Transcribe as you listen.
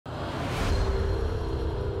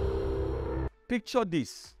Picture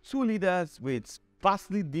this: two leaders with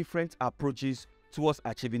vastly different approaches towards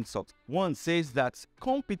achieving success. One says that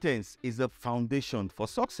competence is the foundation for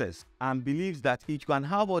success and believes that if you can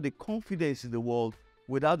have all the confidence in the world,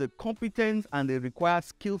 without the competence and the required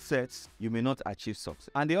skill sets, you may not achieve success.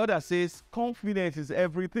 And the other says confidence is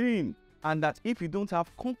everything, and that if you don't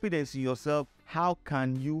have confidence in yourself, how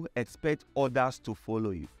can you expect others to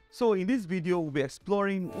follow you? So in this video, we'll be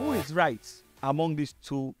exploring who is right among these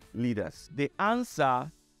two leaders. The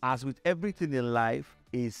answer, as with everything in life,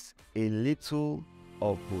 is a little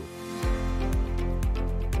of both.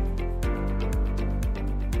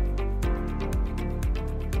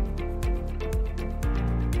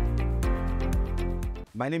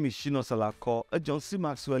 My name is Shino Salako, a John C.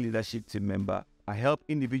 Maxwell leadership team member. I help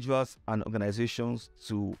individuals and organizations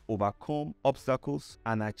to overcome obstacles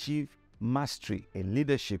and achieve mastery in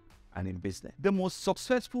leadership and in business. The most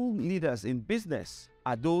successful leaders in business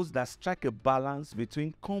are those that strike a balance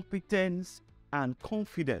between competence and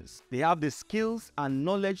confidence. They have the skills and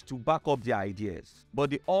knowledge to back up their ideas,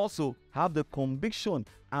 but they also have the conviction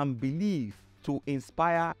and belief to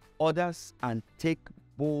inspire others and take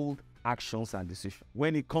bold actions and decisions.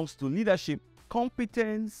 When it comes to leadership,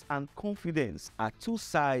 competence and confidence are two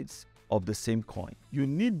sides of the same coin. You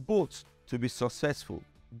need both to be successful,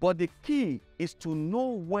 but the key is to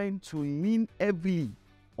know when to lean heavily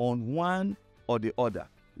on one or the other.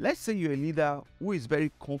 Let's say you're a leader who is very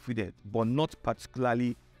confident but not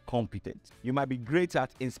particularly competent. You might be great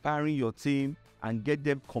at inspiring your team and get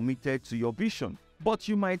them committed to your vision, but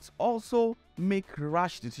you might also make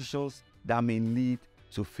rash decisions that may lead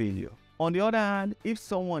to failure. On the other hand, if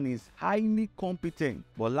someone is highly competent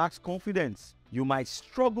but lacks confidence, you might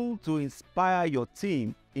struggle to inspire your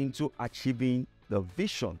team into achieving the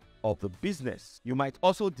vision of the business. You might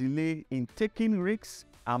also delay in taking risks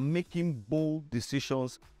and making bold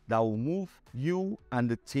decisions that will move you and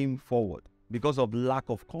the team forward because of lack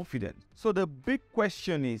of confidence. So the big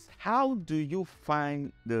question is, how do you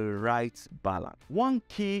find the right balance? One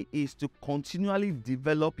key is to continually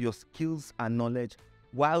develop your skills and knowledge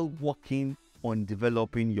while working on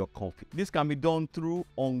developing your confidence. This can be done through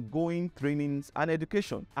ongoing trainings and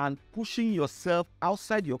education and pushing yourself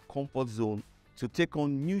outside your comfort zone to take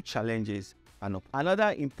on new challenges. And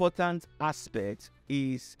another important aspect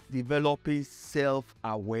is developing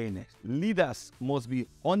self-awareness. Leaders must be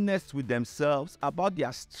honest with themselves about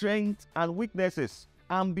their strengths and weaknesses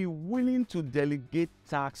and be willing to delegate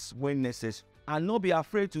tasks when necessary and not be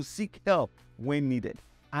afraid to seek help when needed.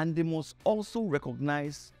 And they must also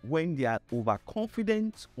recognize when they are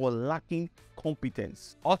overconfident or lacking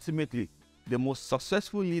competence. Ultimately, the most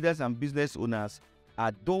successful leaders and business owners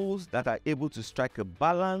are those that are able to strike a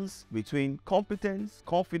balance between competence,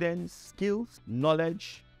 confidence, skills,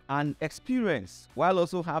 knowledge, and experience, while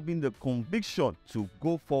also having the conviction to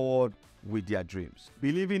go forward with their dreams,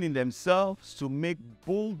 believing in themselves to make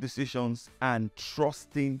bold decisions and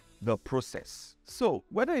trusting the process. So,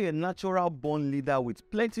 whether you're a natural-born leader with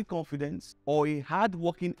plenty confidence or a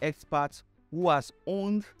hard-working expert who has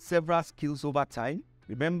honed several skills over time,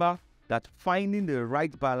 remember that finding the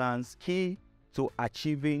right balance key to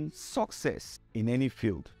achieving success in any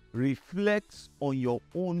field. Reflect on your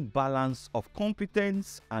own balance of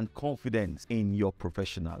competence and confidence in your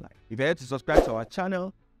professional life. If you're here to subscribe to our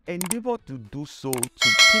channel, endeavor to do so to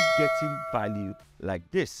keep getting value like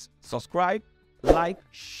this. Subscribe, like,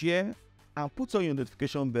 share, and put on your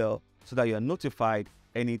notification bell so that you're notified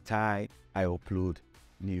anytime I upload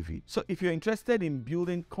new videos. So if you're interested in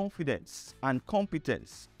building confidence and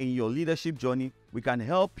competence in your leadership journey, we can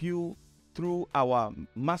help you through our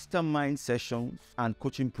mastermind sessions and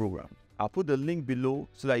coaching program. I'll put the link below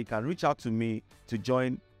so that you can reach out to me to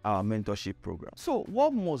join our mentorship program. So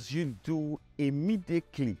what must you do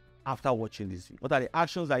immediately after watching this video? What are the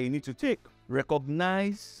actions that you need to take?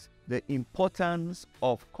 Recognize the importance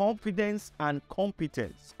of confidence and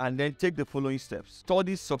competence, and then take the following steps.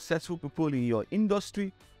 Study successful people in your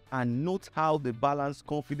industry and note how they balance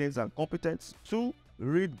confidence and competence. 2,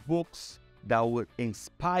 read books that will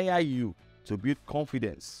inspire you to build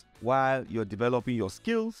confidence while you're developing your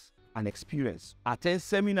skills and experience. Attend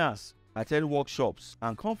seminars, attend workshops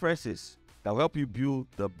and conferences that will help you build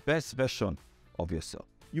the best version of yourself.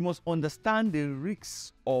 You must understand the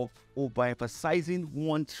risks of overemphasizing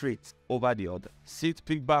one trait over the other. Seek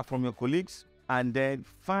feedback from your colleagues and then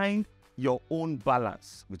find your own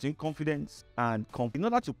balance between confidence and confidence.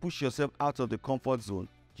 In order to push yourself out of the comfort zone,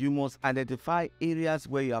 you must identify areas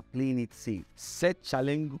where you are playing it safe. Set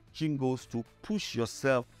challenging goals to push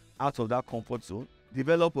yourself out of that comfort zone.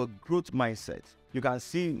 Develop a growth mindset. You can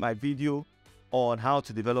see my video on how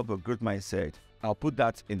to develop a growth mindset I'll put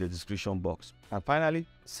that in the description box. And finally,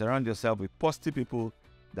 surround yourself with positive people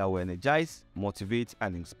that will energize, motivate,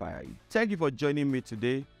 and inspire you. Thank you for joining me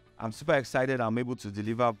today. I'm super excited I'm able to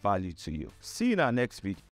deliver value to you. See you in our next video.